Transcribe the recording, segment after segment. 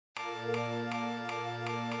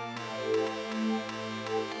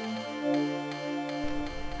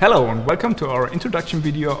Hello and welcome to our introduction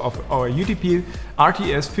video of our UTP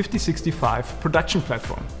RTS 5065 production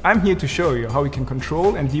platform. I'm here to show you how we can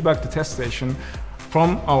control and debug the test station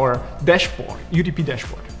from our dashboard, UTP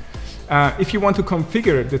dashboard. If you want to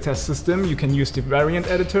configure the test system, you can use the variant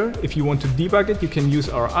editor. If you want to debug it, you can use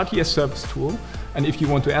our RTS service tool. And if you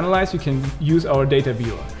want to analyze, you can use our data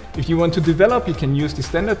viewer. If you want to develop, you can use the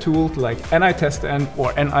standard tools like NITestN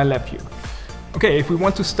or NILabView. Okay, if we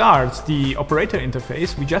want to start the operator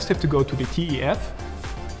interface, we just have to go to the TEF,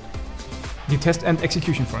 the test and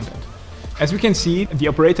execution frontend. As we can see, the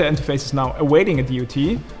operator interface is now awaiting a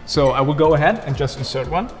DOT, so I will go ahead and just insert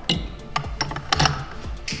one.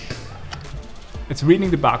 It's reading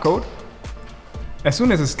the barcode. As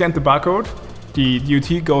soon as I scan the barcode, the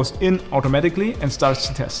DOT goes in automatically and starts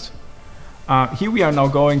to test. Here we are now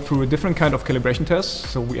going through a different kind of calibration tests.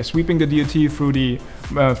 So we are sweeping the DOT through the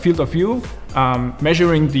field of view,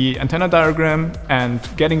 measuring the antenna diagram and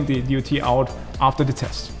getting the DOT out after the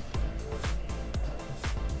test.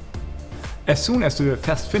 As soon as the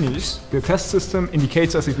test finishes, the test system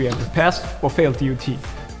indicates us if we have a passed or failed DOT.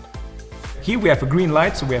 Here we have a green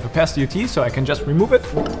light, so we have a passed DOT, so I can just remove it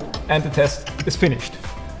and the test is finished.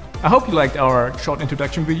 I hope you liked our short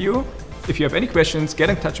introduction video. If you have any questions,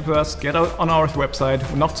 get in touch with us, get out on our website,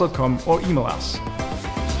 nox.com, or email us.